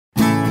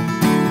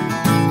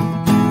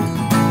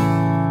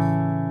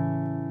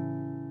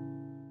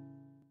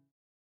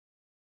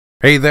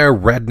Hey there,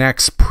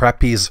 Rednecks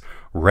Preppies,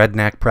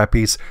 Redneck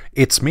Preppies.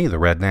 It's me, the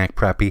Redneck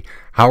Preppy.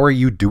 How are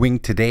you doing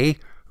today?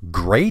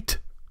 Great?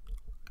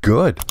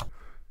 Good.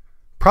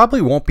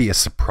 Probably won't be a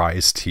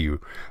surprise to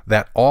you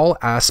that all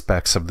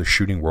aspects of the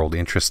shooting world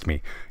interest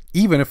me,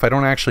 even if I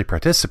don't actually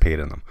participate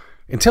in them.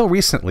 Until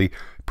recently,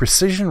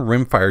 precision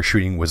rimfire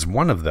shooting was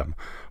one of them,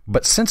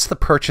 but since the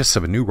purchase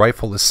of a new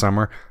rifle this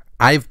summer,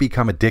 I've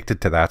become addicted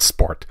to that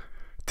sport.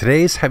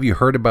 Today's Have You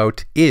Heard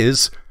About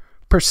is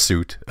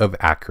Pursuit of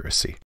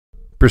Accuracy.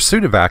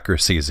 Pursuit of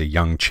Accuracy is a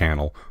young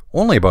channel,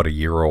 only about a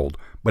year old,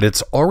 but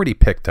it's already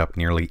picked up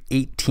nearly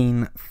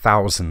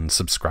 18,000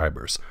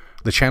 subscribers.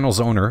 The channel's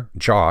owner,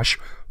 Josh,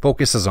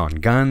 focuses on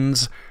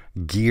guns,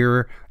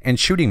 gear, and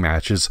shooting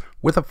matches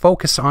with a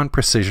focus on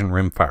precision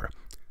rimfire.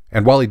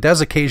 And while he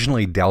does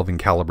occasionally delve in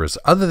calibers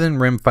other than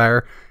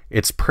rimfire,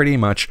 it's pretty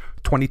much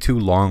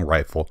 .22 long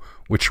rifle,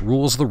 which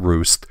rules the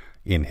roost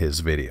in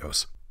his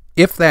videos.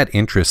 If that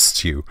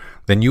interests you,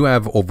 then you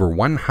have over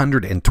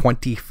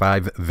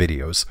 125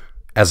 videos,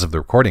 as of the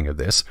recording of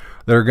this,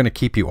 that are going to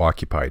keep you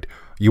occupied.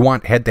 You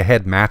want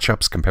head-to-head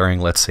matchups comparing,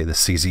 let's say, the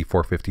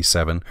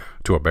CZ457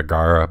 to a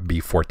Bergara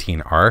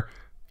B14R?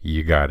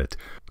 You got it.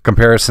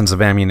 Comparisons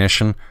of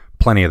ammunition?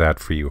 Plenty of that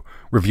for you.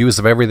 Reviews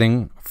of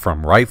everything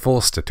from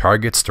rifles to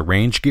targets to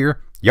range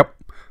gear? Yep.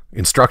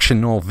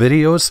 Instructional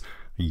videos?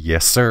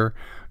 Yes, sir.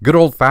 Good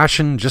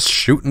old-fashioned just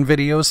shooting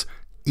videos?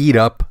 Eat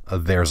up,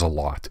 there's a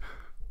lot.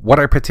 What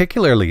I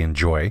particularly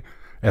enjoy,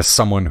 as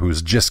someone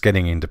who's just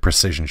getting into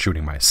precision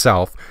shooting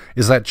myself,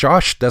 is that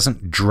Josh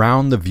doesn't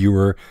drown the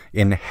viewer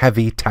in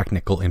heavy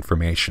technical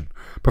information,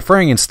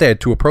 preferring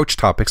instead to approach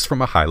topics from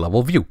a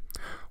high-level view.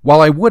 While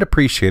I would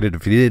appreciate it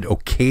if he did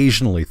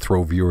occasionally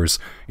throw viewers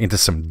into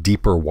some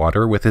deeper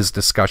water with his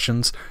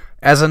discussions,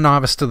 as a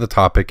novice to the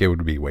topic it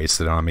would be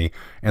wasted on me,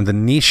 and the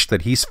niche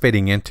that he's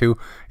fitting into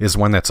is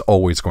one that's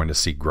always going to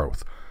see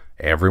growth.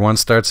 Everyone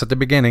starts at the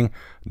beginning,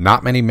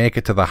 not many make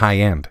it to the high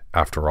end,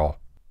 after all.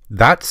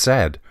 That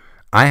said,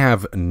 I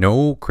have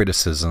no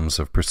criticisms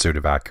of Pursuit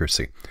of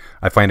Accuracy.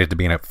 I find it to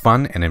be a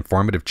fun and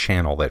informative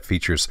channel that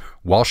features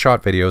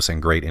well-shot videos and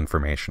great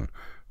information.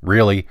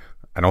 Really,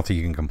 I don't think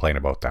you can complain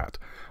about that.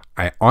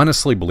 I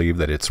honestly believe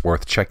that it's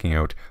worth checking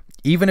out,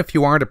 even if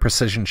you aren't a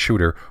precision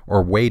shooter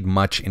or wade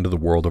much into the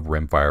world of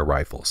rimfire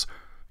rifles.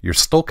 You'll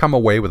still come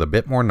away with a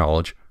bit more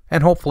knowledge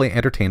and hopefully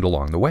entertained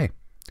along the way.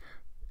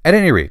 At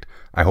any rate,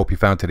 I hope you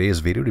found today's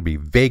video to be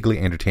vaguely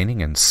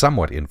entertaining and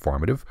somewhat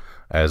informative.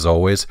 As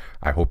always,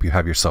 I hope you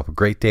have yourself a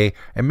great day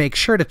and make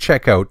sure to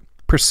check out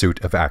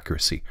Pursuit of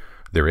Accuracy.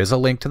 There is a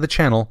link to the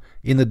channel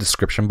in the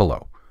description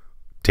below.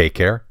 Take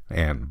care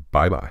and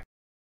bye-bye.